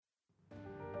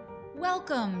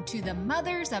Welcome to the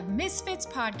Mothers of Misfits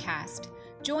podcast.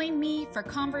 Join me for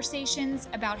conversations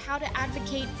about how to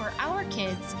advocate for our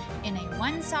kids in a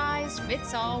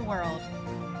one-size-fits-all world.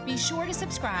 Be sure to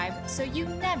subscribe so you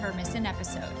never miss an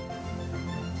episode.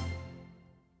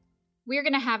 We're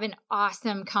going to have an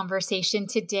awesome conversation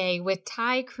today with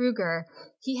Ty Kruger.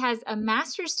 He has a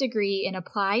master's degree in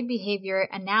applied behavior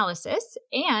analysis,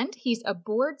 and he's a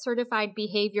board-certified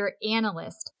behavior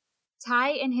analyst. Ty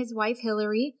and his wife,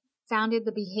 Hillary, founded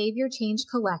the Behavior Change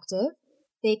Collective.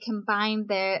 They combined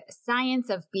the science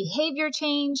of behavior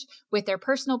change with their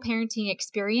personal parenting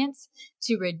experience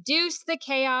to reduce the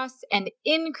chaos and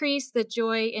increase the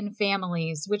joy in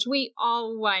families, which we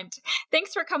all want.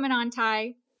 Thanks for coming on,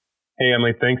 Ty. Hey,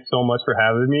 Emily, thanks so much for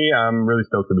having me. I'm really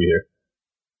stoked to be here.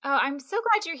 Oh, I'm so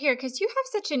glad you're here because you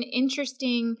have such an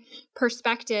interesting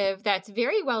perspective that's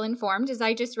very well informed. As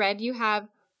I just read, you have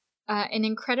an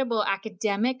incredible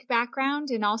academic background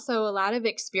and also a lot of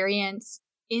experience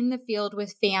in the field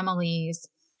with families.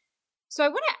 So I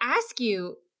want to ask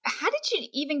you, how did you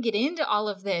even get into all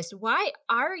of this? Why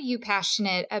are you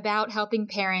passionate about helping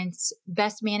parents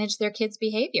best manage their kids'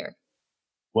 behavior?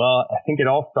 Well, I think it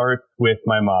all starts with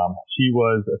my mom. She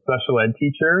was a special ed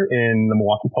teacher in the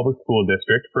Milwaukee Public School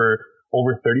District for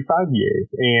over 35 years.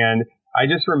 And I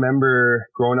just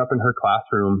remember growing up in her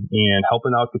classroom and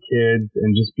helping out the kids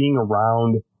and just being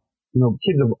around,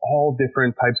 kids of all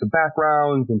different types of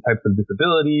backgrounds and types of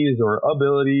disabilities or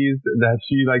abilities that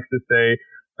she likes to say.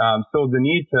 So the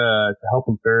need to help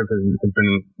and serve has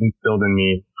been instilled in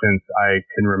me since I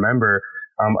can remember.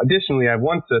 Additionally, I have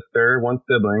one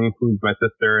sibling who's my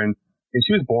sister, and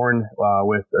she was born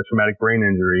with a traumatic brain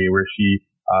injury where she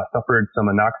suffered some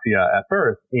anoxia at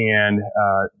birth, and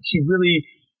she really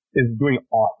is doing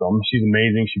awesome. She's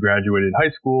amazing. She graduated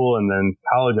high school and then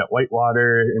college at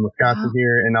Whitewater in Wisconsin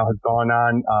here, and now has gone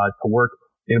on to work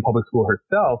in public school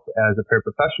herself as a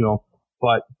paraprofessional.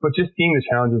 But just seeing the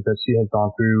challenges that she has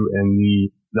gone through and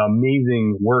the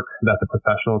amazing work that the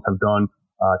professionals have done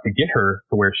to get her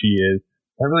to where she is,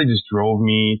 that really just drove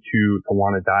me to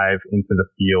want to dive into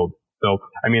the field. So,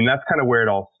 I mean, that's kind of where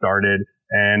it all started,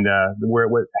 and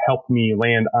what helped me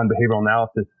land on behavioral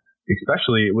analysis.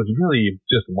 Especially, it was really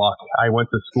just luck. I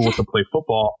went to school to play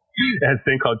football at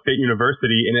St. Cloud State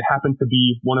University, and it happened to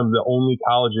be one of the only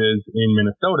colleges in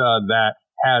Minnesota that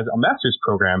has a master's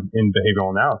program in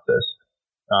behavioral analysis.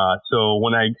 So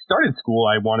when I started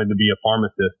school, I wanted to be a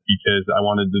pharmacist because I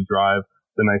wanted to drive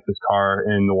the nicest car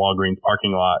in the Walgreens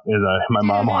parking lot, as my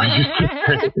mom always used to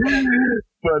say.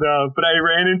 But I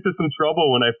ran into some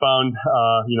trouble when I found,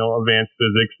 advanced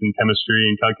physics and chemistry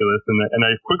and calculus, and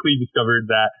I quickly discovered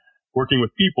that working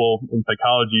with people in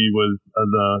psychology was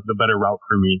the better route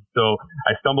for me. So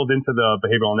I stumbled into the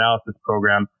behavioral analysis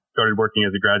program, started working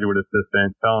as a graduate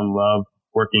assistant, fell in love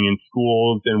working in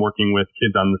schools and working with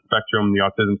kids on the spectrum, the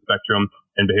autism spectrum,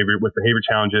 and behavior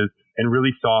challenges, and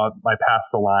really saw my paths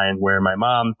align where my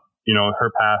mom,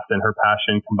 her past and her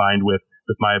passion combined with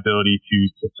my ability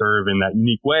to serve in that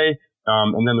unique way.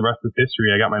 And then the rest is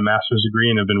history. I got my master's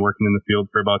degree and have been working in the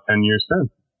field for about 10 years since.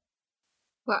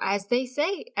 Well, as they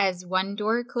say, as one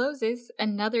door closes,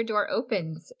 another door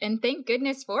opens. And thank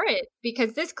goodness for it,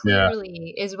 because this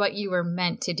clearly is what you were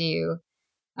meant to do.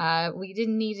 We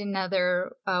didn't need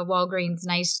another Walgreens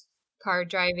nice car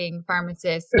driving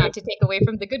pharmacist, not to take away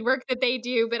from the good work that they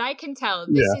do, but I can tell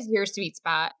this is your sweet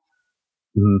spot.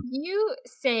 Mm-hmm. You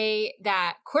say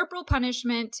that corporal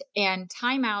punishment and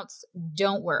timeouts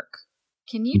don't work.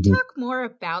 Can you talk more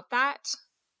about that?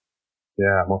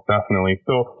 Yeah, most definitely.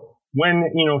 So when,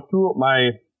 through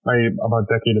my about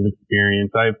decade of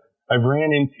experience, I've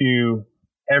ran into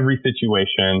every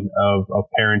situation of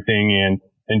parenting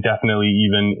and definitely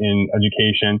even in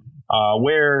education,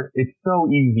 where it's so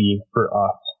easy for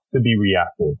us to be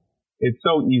reactive. It's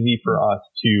so easy for us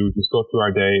to just go through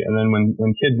our day. And then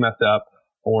when kids mess up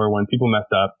or when people mess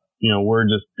up, we're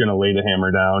just going to lay the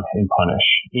hammer down and punish.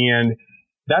 And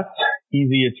that's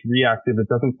easy. It's reactive. It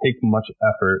doesn't take much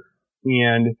effort.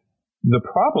 And the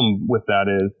problem with that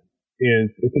is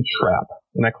it's a trap.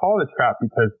 And I call it a trap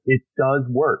because it does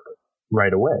work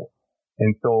right away.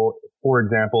 And so, for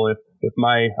example, if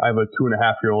I have a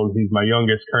 2.5-year-old, he's my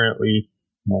youngest currently,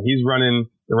 he's running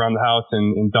around the house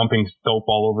and dumping soap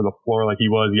all over the floor like he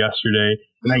was yesterday.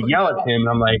 And I yell at him and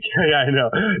I'm like, yeah, I know.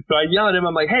 So I yell at him.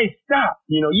 I'm like, hey, stop.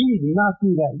 You need to not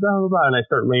do that, blah, blah, blah. And I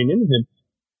start laying into him.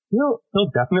 He'll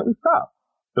definitely stop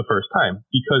the first time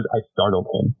because I startled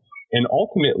him. And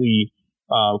ultimately,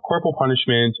 corporal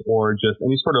punishment or just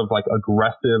any sort of like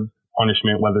aggressive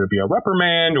punishment, whether it be a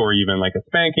reprimand or even like a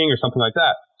spanking or something like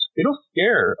that, it'll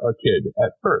scare a kid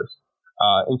at first.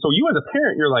 And so you as a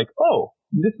parent, you're like, oh,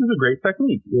 this is a great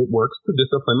technique. It works to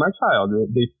discipline my child.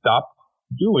 They stopped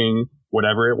doing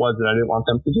whatever it was that I didn't want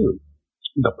them to do.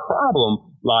 The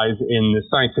problem lies in the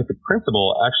scientific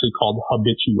principle actually called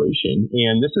habituation.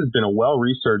 And this has been a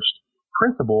well-researched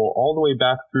principle all the way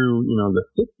back through, the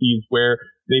 60s, where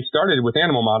they started with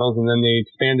animal models and then they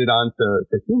expanded on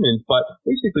to humans. But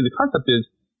basically the concept is,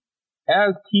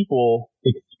 as people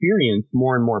experience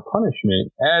more and more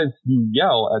punishment, as you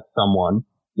yell at someone,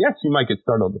 yes, you might get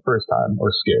startled the first time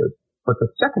or scared, but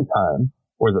the second time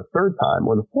or the third time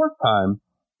or the fourth time,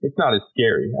 it's not as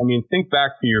scary. I mean, think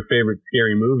back to your favorite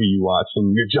scary movie you watch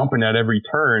and you're jumping at every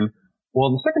turn. Well,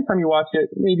 the second time you watch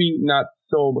it, maybe not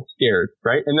so scared,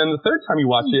 right? And then the third time you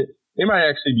watch it, it might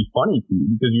actually be funny to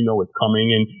you because you know it's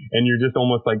coming and you're just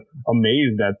almost like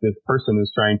amazed that this person is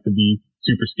trying to be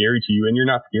super scary to you and you're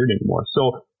not scared anymore.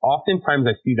 So oftentimes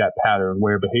I see that pattern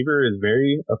where behavior is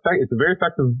it's a very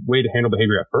effective way to handle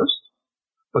behavior at first,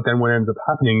 but then what ends up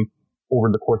happening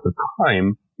over the course of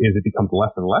time is it becomes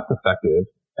less and less effective.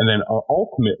 And then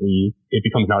ultimately it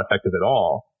becomes not effective at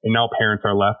all. And now parents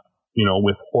are left,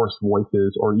 with hoarse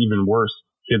voices, or even worse,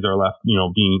 kids are left,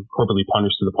 being corporally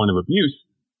punished to the point of abuse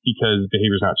because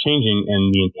behavior is not changing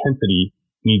and the intensity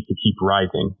needs to keep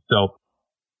rising. So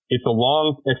it's a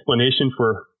long explanation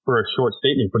for a short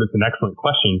statement, but it's an excellent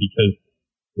question because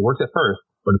it works at first,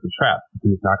 but it's a trap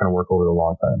because it's not going to work over the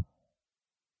long time.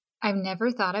 I've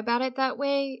never thought about it that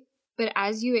way, but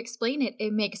as you explain it,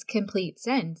 it makes complete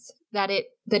sense that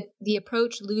the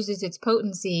approach loses its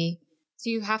potency. So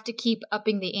you have to keep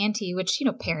upping the ante, which,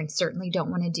 parents certainly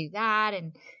don't want to do that.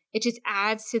 And it just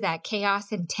adds to that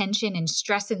chaos and tension and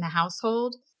stress in the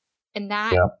household. And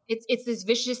that it's this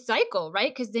vicious cycle,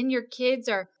 right? Because then your kids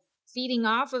are feeding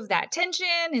off of that tension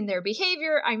and their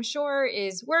behavior, I'm sure,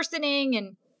 is worsening.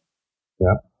 And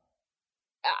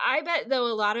I bet, though,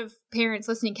 a lot of parents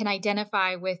listening can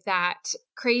identify with that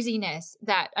craziness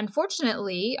that,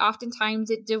 unfortunately, oftentimes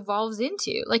it devolves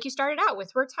into, like you started out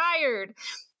with, we're tired.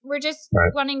 We're just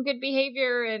wanting good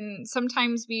behavior. And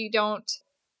sometimes we don't,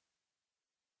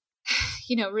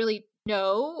 really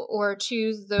know or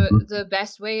choose the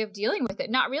best way of dealing with it.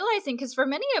 Not realizing, because for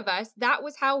many of us, that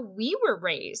was how we were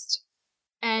raised.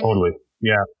 And totally.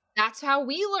 Yeah. That's how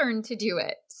we learned to do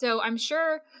it. So I'm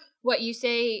sure what you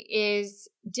say is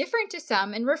different to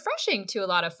some and refreshing to a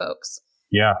lot of folks.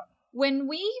 Yeah. When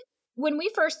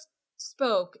we first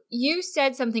spoke, you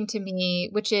said something to me,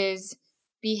 which is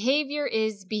behavior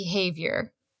is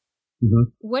behavior. Mm-hmm.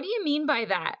 What do you mean by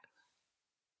that?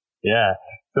 Yeah.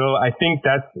 So I think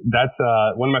that's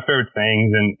one of my favorite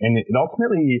sayings, and it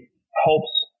ultimately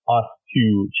helps us to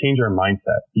change our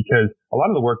mindset, because a lot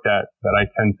of the work that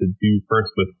I tend to do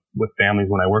first with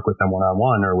families when I work with them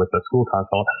one-on-one or with a school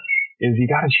consult is you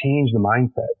got to change the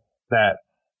mindset that,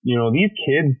 these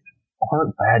kids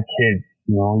aren't bad kids.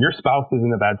 Your spouse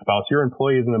isn't a bad spouse. Your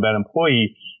employee isn't a bad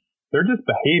employee. They're just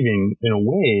behaving in a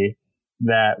way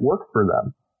that works for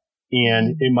them.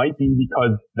 And it might be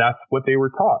because that's what they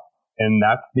were taught. And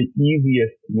that's the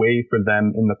easiest way for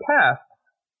them in the past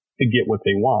to get what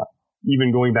they want.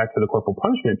 Even going back to the corporal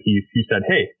punishment piece, you said,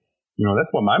 hey,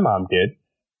 that's what my mom did.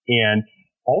 And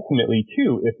ultimately,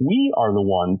 too, if we are the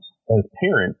ones as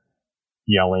parents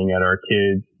yelling at our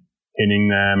kids,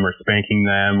 hitting them or spanking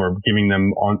them or giving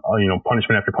them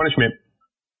punishment after punishment,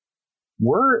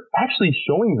 we're actually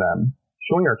showing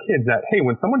our kids that, hey,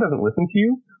 when someone doesn't listen to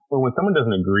you or when someone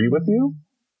doesn't agree with you,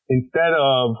 instead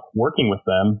of working with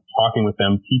them, talking with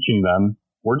them, teaching them,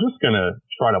 we're just going to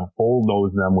try to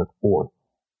bulldoze them with force.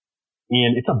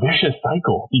 And it's a vicious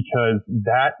cycle, because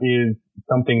that is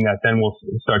something that then will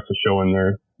start to show in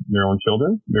their own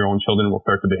children. Their own children will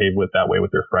start to behave that way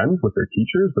with their friends, with their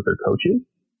teachers, with their coaches.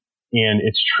 And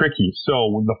it's tricky.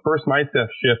 So the first mindset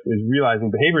shift is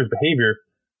realizing behavior is behavior.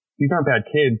 These aren't bad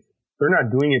kids. They're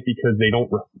not doing it because they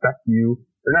don't respect you.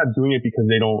 They're not doing it because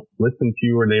they don't listen to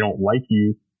you or they don't like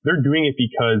you. They're doing it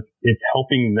because it's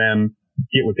helping them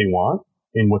get what they want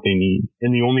and what they need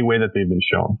in the only way that they've been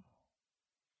shown.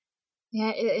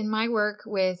 Yeah, in my work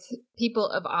with people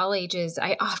of all ages,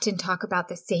 I often talk about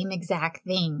the same exact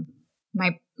thing.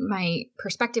 My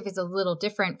perspective is a little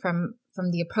different from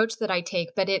the approach that I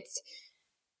take, but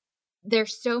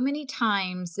there's so many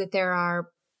times that there are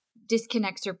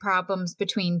disconnects or problems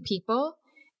between people,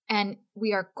 and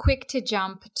we are quick to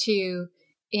jump to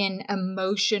an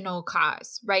emotional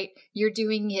cause, right? You're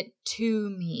doing it to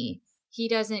me. He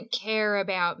doesn't care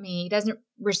about me. He doesn't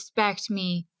respect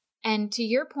me. And to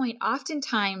your point,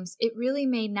 oftentimes it really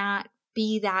may not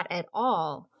be that at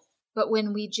all. But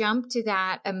when we jump to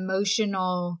that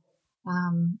emotional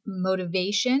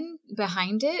motivation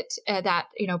behind it, that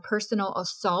personal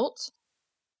assault,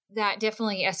 that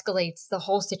definitely escalates the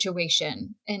whole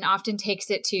situation and often takes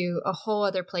it to a whole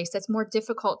other place that's more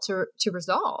difficult to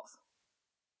resolve.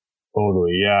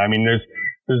 Totally. Yeah. I mean,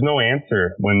 there's no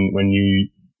answer when you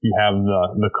have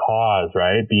the cause,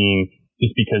 right? Being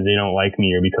just because they don't like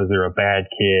me or because they're a bad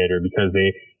kid or because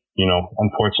they,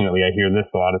 unfortunately I hear this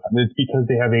a lot of times. It's because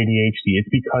they have ADHD.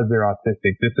 It's because they're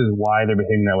autistic. This is why they're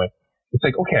behaving that way. It's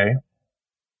like, okay,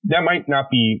 that might not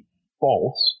be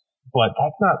false, but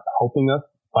that's not helping us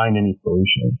find any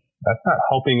solution. That's not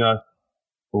helping us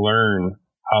learn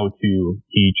how to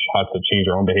teach, how to change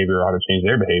our own behavior or how to change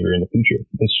their behavior in the future.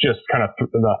 It's just kind of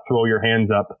throw your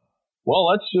hands up. Well,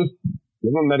 let's just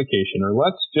give them medication or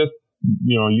let's just,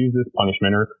 use this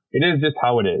punishment, or it is just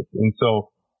how it is. And so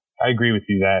I agree with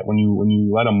you that when you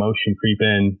let emotion creep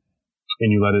in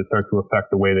and you let it start to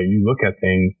affect the way that you look at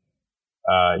things,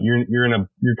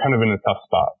 you're kind of in a tough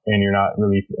spot and you're not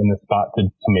really in the spot to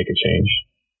make a change.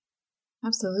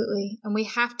 Absolutely. And we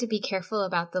have to be careful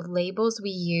about the labels we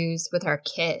use with our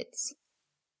kids.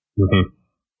 Mm-hmm.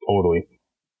 Totally.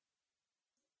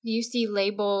 Do you see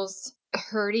labels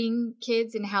hurting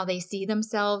kids and how they see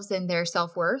themselves and their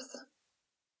self-worth?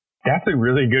 That's a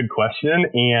really good question.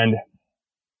 And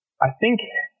I think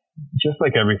just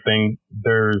like everything,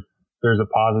 there's a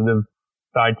positive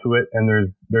side to it and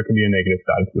there can be a negative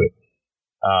side to it.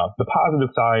 The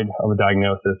positive side of a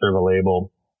diagnosis or of a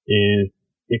label is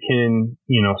it can,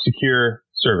 secure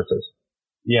services.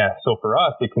 Yeah. So for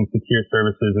us, it can secure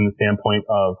services in the standpoint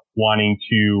of wanting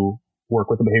to work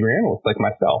with a behavior analyst like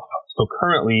myself. So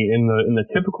currently in the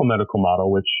typical medical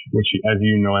model, which, as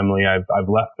you know, Emily, I've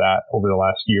left that over the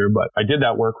last year, but I did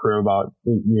that work for about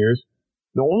 8 years.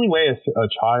 The only way a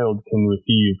child can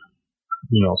receive,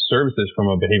 services from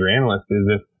a behavior analyst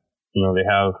is if, they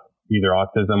have either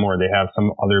autism or they have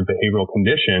some other behavioral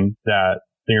condition that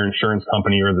their insurance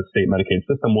company or the state Medicaid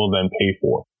system will then pay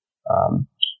for.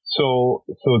 So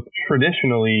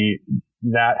traditionally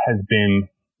that has been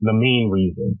the main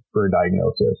reason for a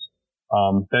diagnosis.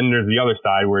 Then there's the other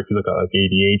side where if you look at like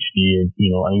ADHD,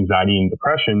 anxiety and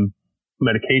depression,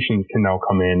 medications can now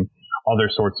come in. Other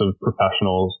sorts of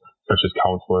professionals such as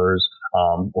counselors,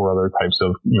 or other types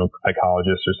of,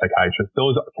 psychologists or psychiatrists,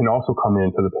 those can also come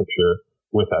into the picture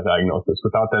with that diagnosis.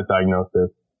 Without that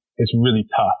diagnosis, it's really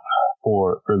tough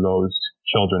for those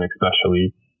children,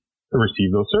 especially, to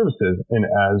receive those services. And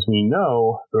as we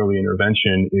know, early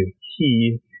intervention is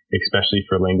key, especially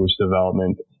for language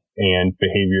development and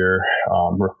behavior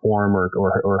reform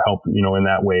or help, in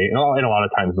that way. And a lot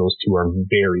of times those two are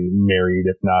very married,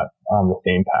 if not on the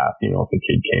same path. If a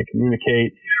kid can't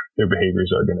communicate, their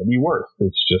behaviors are going to be worse.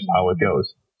 It's just how it goes.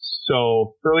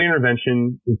 So early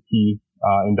intervention is key,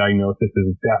 and diagnosis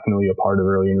is definitely a part of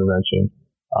early intervention.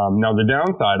 Now the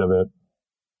downside of it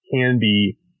can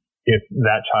be if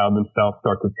that child themselves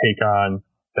start to take on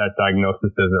that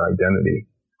diagnosis as their identity.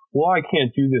 Well, I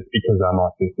can't do this because I'm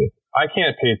autistic. I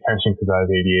can't pay attention because I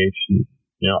have ADHD.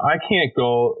 I can't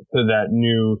go to that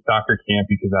new soccer camp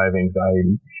because I have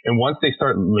anxiety. And once they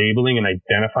start labeling and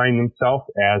identifying themselves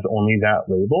as only that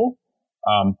label,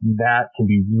 that can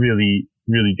be really,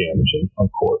 really damaging,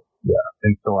 of course. Yeah.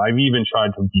 And so I've even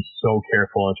tried to be so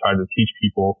careful and try to teach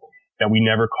people that we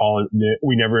never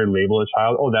label a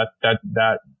child, oh,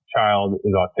 that child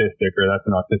is autistic or that's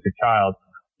an autistic child.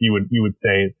 You would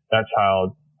say that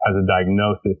child has a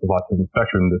diagnosis of autism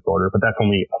spectrum disorder, but that's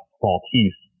only a small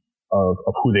piece of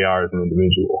who they are as an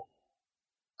individual.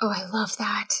 Oh, I love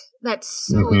that. That's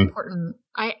so important.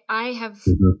 I have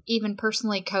even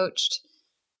personally coached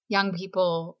young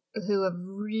people who have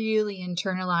really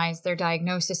internalized their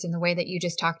diagnosis in the way that you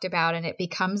just talked about, and it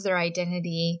becomes their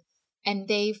identity, and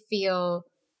they feel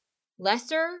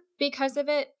lesser because of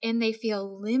it, and they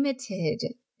feel limited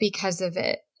because of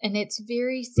it. And it's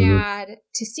very sad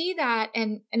to see that.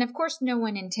 And of course, no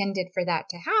one intended for that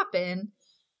to happen,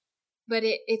 but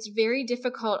it's very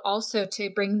difficult also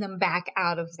to bring them back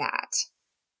out of that.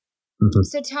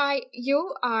 So Ty,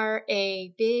 you are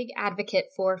a big advocate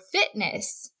for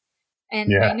fitness.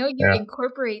 And I know you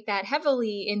incorporate that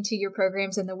heavily into your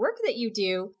programs and the work that you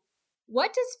do.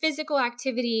 What does physical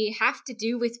activity have to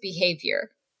do with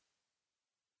behavior?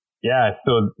 Yeah,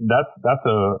 so that's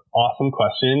a awesome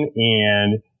question.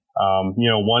 And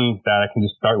one that I can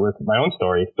just start with my own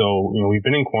story. So, we've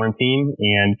been in quarantine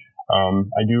and,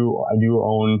 I do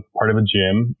own part of a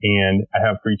gym and I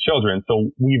have 3 children.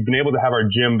 So we've been able to have our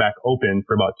gym back open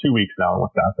for about 2 weeks now in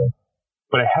Wisconsin,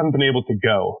 but I haven't been able to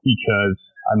go because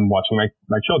I'm watching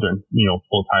my children,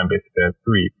 full time, basically. I have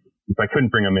 3. So I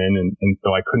couldn't bring them in and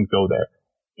so I couldn't go there.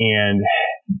 And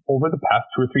over the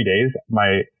past 2 or 3 days,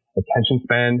 my attention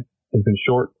span has been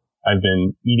short. I've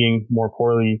been eating more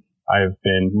poorly. I've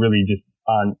been really just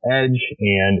on edge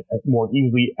and more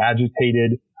easily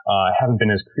agitated. I haven't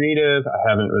been as creative. I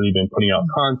haven't really been putting out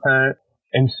content.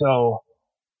 And so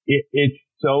it's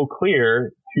so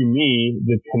clear to me,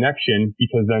 the connection,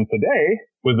 because then today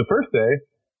was the first day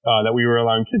that we were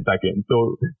allowing kids back in.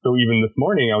 So even this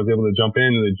morning, I was able to jump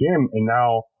into the gym, and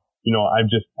now, I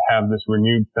just have this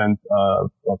renewed sense of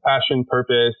passion,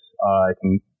 purpose. I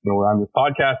can, on this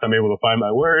podcast, I'm able to find my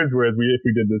words, whereas if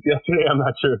we did this yesterday, I'm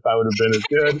not sure if I would have been as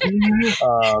good.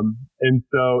 And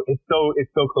so it's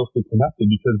so closely connected,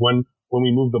 because when we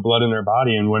move the blood in our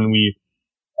body and when we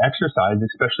exercise,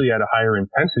 especially at a higher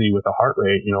intensity with a heart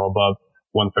rate, above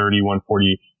 130,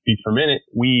 140 beats per minute,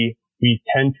 we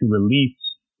tend to release,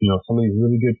 some of these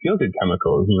really good feel-good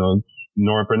chemicals,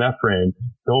 norepinephrine,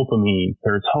 dopamine,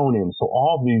 serotonin. So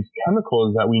all of these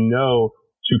chemicals that we know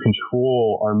to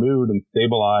control our mood and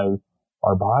stabilize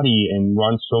our body and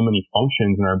run so many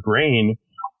functions in our brain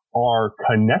are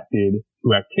connected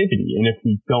to activity. And if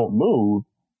we don't move,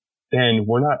 then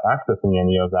we're not accessing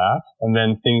any of that. And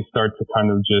then things start to kind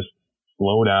of just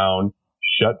slow down,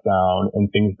 shut down, and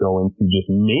things go into just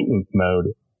maintenance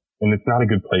mode. And it's not a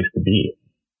good place to be.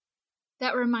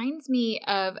 That reminds me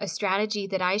of a strategy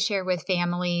that I share with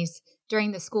families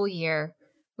during the school year,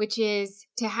 which is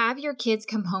to have your kids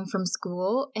come home from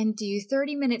school and do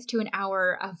 30 minutes to an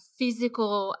hour of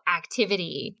physical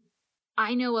activity.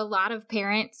 I know a lot of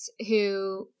parents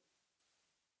who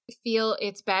feel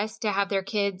it's best to have their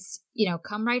kids,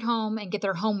 come right home and get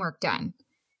their homework done.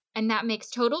 And that makes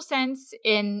total sense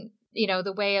in,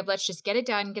 the way of let's just get it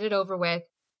done, get it over with.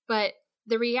 But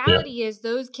the reality is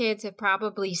those kids have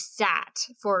probably sat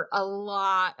for a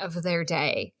lot of their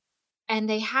day, and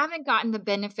they haven't gotten the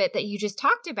benefit that you just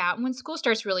talked about. And when school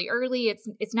starts really early,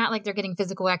 it's not like they're getting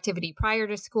physical activity prior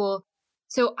to school.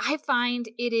 So I find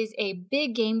it is a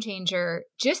big game changer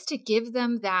just to give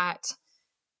them that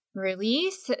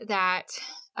release, that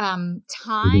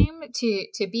time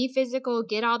to be physical,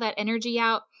 get all that energy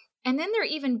out. And then they're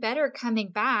even better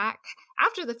coming back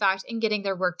after the fact and getting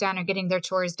their work done or getting their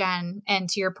chores done. And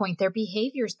to your point, their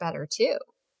behavior's better too.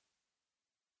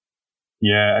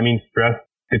 Yeah, stress,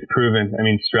 it's proven.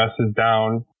 Stress is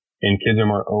down and kids are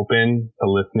more open to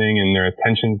listening and their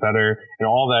attention's better, and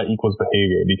all that equals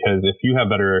behavior. Because if you have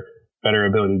better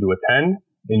ability to attend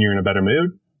and you're in a better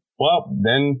mood, well,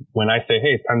 then when I say,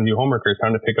 hey, it's time to do homework or it's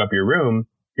time to pick up your room,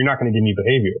 you're not going to give me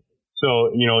behavior.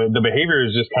 So, the behavior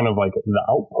is just kind of like the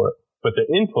output, but the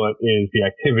input is the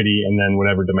activity and then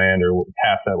whatever demand or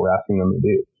task that we're asking them to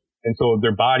do. And so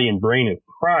their body and brain is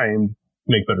primed to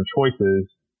make better choices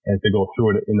and to go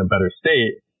through it in a better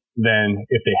state than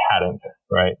if they hadn't,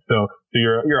 right? So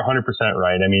you're 100%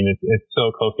 right. It's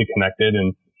so closely connected.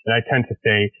 And I tend to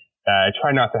say, I try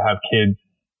not to have kids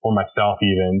or myself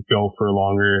even go for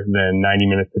longer than 90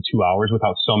 minutes to 2 hours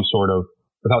without some sort of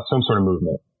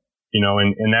movement.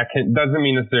 And that doesn't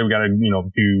mean necessarily we got to,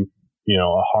 do,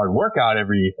 a hard workout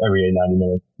every 90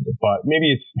 minutes, but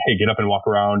maybe it's, hey, get up and walk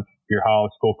around your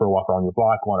house, go for a walk around your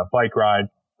block, go on a bike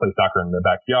ride, play soccer in the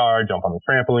backyard, jump on the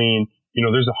trampoline.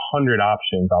 There's 100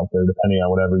 options out there depending on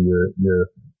whatever your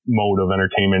mode of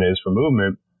entertainment is for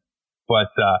movement.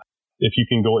 But, if you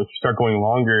start going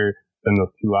longer than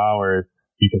those 2 hours,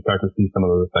 you can start to see some of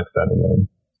those effects setting in.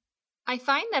 I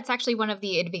find that's actually one of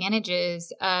the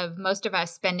advantages of most of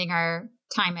us spending our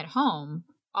time at home,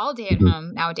 all day at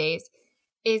home nowadays,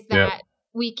 is that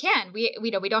we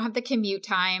don't have the commute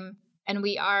time and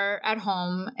we are at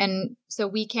home. And so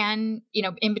we can,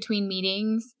 in between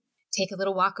meetings, take a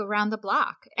little walk around the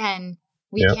block, and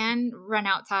we can run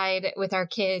outside with our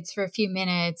kids for a few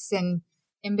minutes, and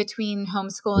in between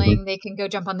homeschooling, they can go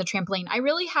jump on the trampoline. I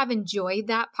really have enjoyed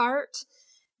that part,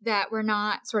 that we're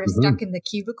not sort of stuck in the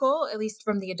cubicle, at least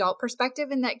from the adult perspective,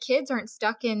 and that kids aren't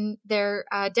stuck in their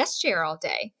desk chair all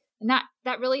day. And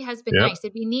that really has been nice.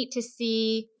 It'd be neat to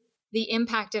see the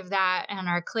impact of that on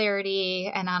our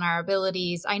clarity and on our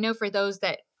abilities. I know for those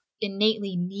that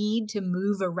innately need to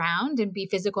move around and be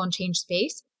physical and change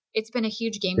space, it's been a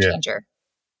huge game changer.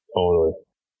 Totally.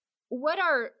 What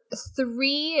are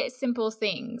 3 simple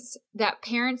things that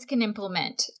parents can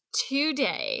implement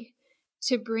today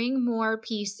to bring more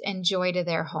peace and joy to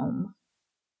their home?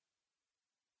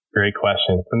 Great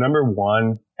question. So number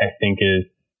 1, I think, is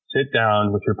sit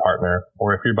down with your partner,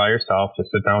 or if you're by yourself,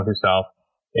 just sit down with yourself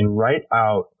and write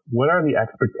out, what are the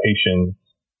expectations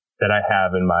that I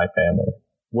have in my family?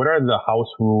 What are the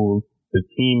house rules, the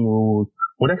team rules?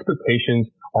 What expectations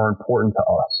are important to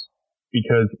us?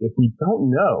 Because if we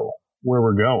don't know where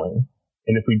we're going,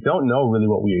 and if we don't know really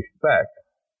what we expect,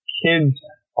 kids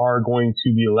are going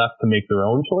to be left to make their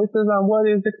own choices on what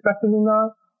is expected and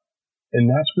not. And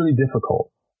that's really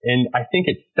difficult. And I think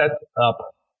it sets up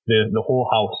the whole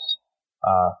house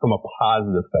from a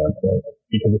positive standpoint.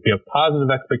 Because if we have positive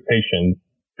expectations,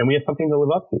 then we have something to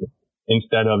live up to.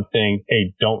 Instead of saying,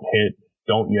 hey, don't hit,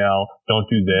 don't yell, don't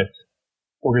do this.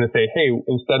 We're going to say, hey,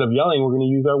 instead of yelling, we're going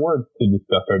to use our words to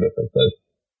discuss our differences.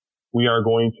 We are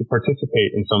going to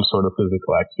participate in some sort of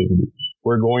physical activity.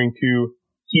 We're going to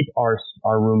keep our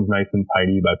rooms nice and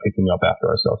tidy by picking up after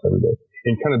ourselves every day.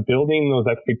 And kind of building those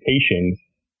expectations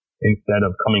instead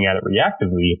of coming at it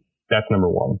reactively, that's number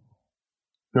one.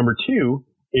 Number two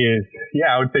is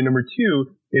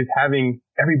having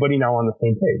everybody now on the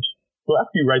same page. So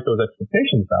after you write those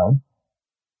expectations down,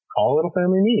 call a little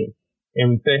family meeting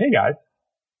and say, hey guys,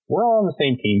 we're all on the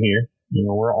same team here.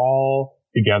 We're all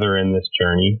together in this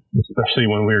journey, especially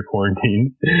when we're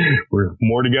quarantined. We're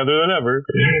more together than ever.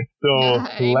 So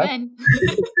amen.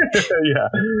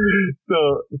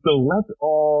 So let's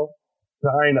all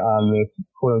sign on this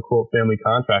quote unquote family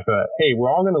contract that, hey,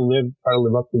 we're all going to try to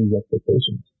live up to these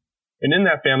expectations. And in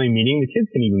that family meeting, the kids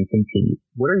can even contribute.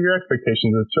 What are your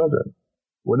expectations as children?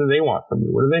 What do they want from you?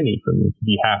 What do they need from you to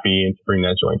be happy and to bring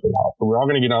that joy into the house? So we're all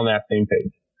going to get on that same page.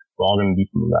 We're all going to do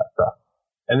some of that stuff.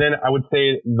 And then I would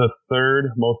say the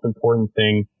third most important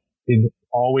thing is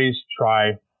always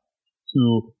try to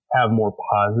have more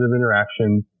positive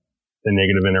interactions than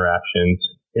negative interactions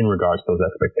in regards to those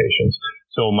expectations.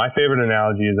 So my favorite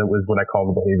analogy is it was what I call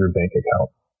the behavior bank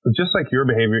account. So just like your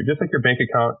behavior, just like your bank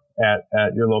account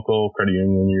at your local credit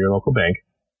union or your local bank,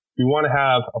 you want to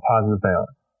have a positive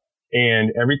balance.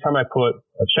 And every time I put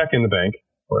a check in the bank,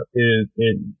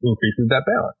 it increases that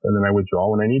balance. And then I withdraw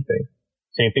when I need things.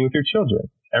 Same thing with your children.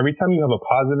 Every time you have a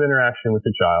positive interaction with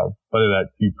your child, whether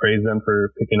that's you praise them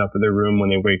for picking up their room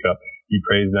when they wake up, you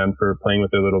praise them for playing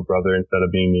with their little brother instead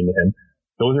of being mean to him.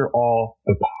 Those are all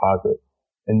the positives.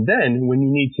 And then when you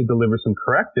need to deliver some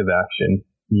corrective action,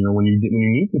 when you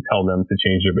need to tell them to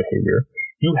change their behavior,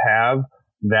 you have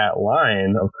that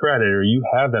line of credit or you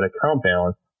have that account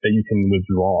balance that you can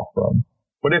withdraw from.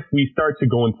 But if we start to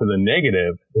go into the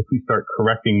negative, if we start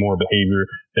correcting more behavior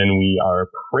than we are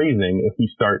praising, if we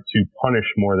start to punish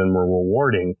more than we're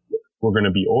rewarding, we're going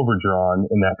to be overdrawn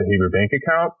in that behavior bank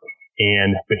account,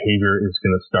 and behavior is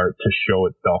going to start to show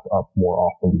itself up more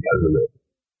often because of it.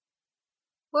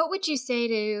 What would you say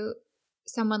to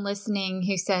someone listening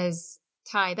who says,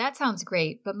 Ty, that sounds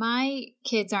great, but my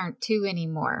kids aren't 2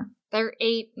 anymore. They're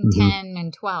 8 and 10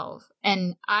 and 12,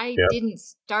 and I didn't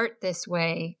start this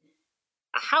way.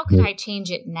 How could I change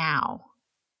it now?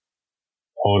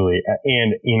 Totally.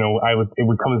 And, it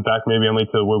would come back maybe, Emily,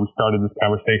 to where we started this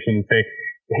conversation and say,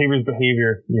 behavior is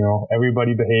behavior.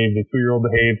 Everybody behaves. A 2-year-old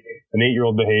behaves. An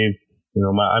 8-year-old behaves.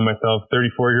 I myself,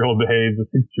 34-year-old behaves. A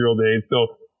 60-year-old behaves.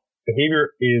 So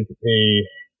behavior is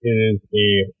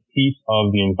a piece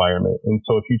of the environment. And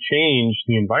so if you change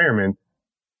the environment,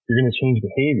 you're going to change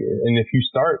behavior. And if you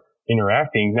start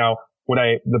interacting now,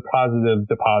 the positive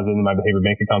deposit in my behavior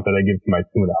bank account that I give to my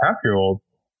 2.5-year-old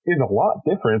is a lot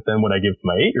different than what I give to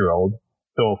my 8-year-old.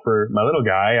 So for my little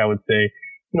guy, I would say,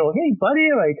 hey buddy,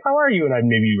 how are you? And I'd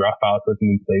maybe rough out with him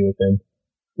and play with him.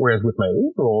 Whereas with my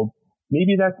 8-year-old,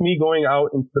 maybe that's me going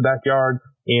out into the backyard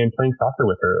and playing soccer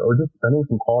with her, or just spending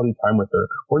some quality time with her,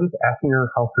 or just asking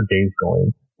her how her day's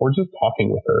going, or just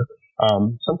talking with her.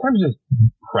 Sometimes just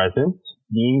presence,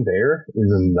 being there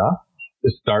is enough to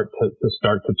start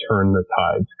to turn the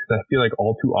tides. Because I feel like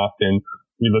all too often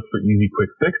we look for easy,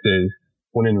 quick fixes,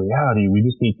 when in reality we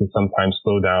just need to sometimes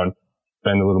slow down,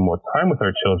 spend a little more time with our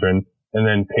children, and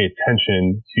then pay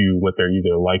attention to what they're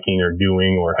either liking or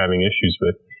doing or having issues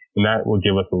with. And that will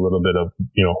give us a little bit of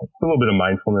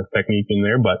mindfulness technique in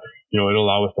there, but it'll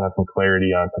allow us to have some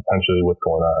clarity on potentially what's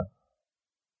going on.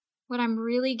 What I'm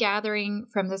really gathering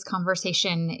from this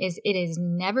conversation is it is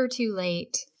never too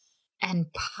late.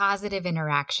 And positive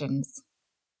interactions.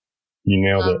 You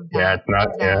nailed it. That. Yeah, it's not.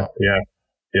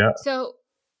 Yeah. So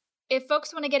if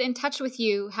folks want to get in touch with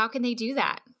you, how can they do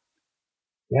that?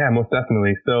 Yeah, most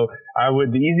definitely. So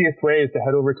the easiest way is to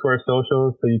head over to our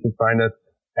socials. So you can find us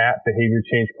at Behavior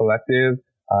Change Collective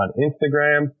on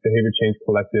Instagram, Behavior Change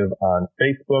Collective on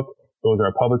Facebook. Those are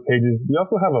our public pages. We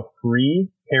also have a free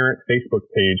parent Facebook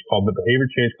page called the Behavior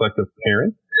Change Collective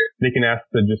Parents. They can ask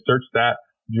to just search that,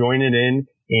 join it in.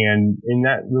 And in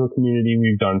that little community,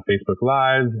 we've done Facebook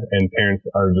Lives, and parents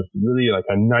are just really like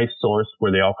a nice source where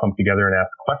they all come together and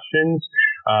ask questions.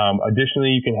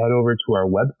 Additionally, you can head over to our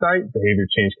website,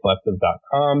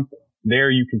 behaviorchangecollective.com.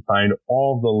 There you can find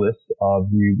all the lists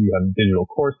of, we have digital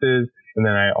courses, and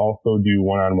then I also do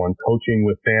one-on-one coaching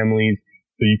with families.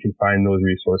 So you can find those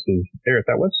resources there at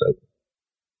that website.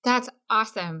 That's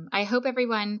awesome. I hope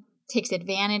everyone takes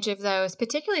advantage of those,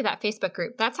 particularly that Facebook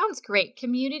group. That sounds great.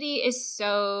 Community is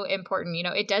so important.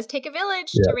 It does take a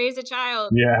village to raise a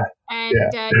child. Yeah. And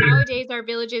nowadays our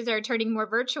villages are turning more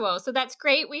virtual. So that's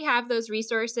great. We have those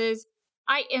resources.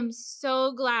 I am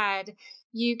so glad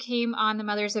you came on the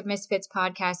Mothers of Misfits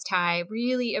podcast, Ty.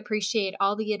 Really appreciate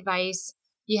all the advice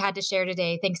you had to share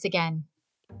today. Thanks again.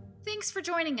 Thanks for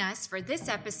joining us for this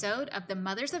episode of the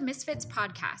Mothers of Misfits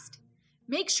podcast.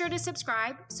 Make sure to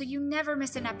subscribe so you never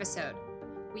miss an episode.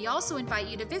 We also invite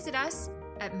you to visit us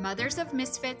at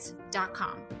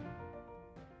mothersofmisfits.com.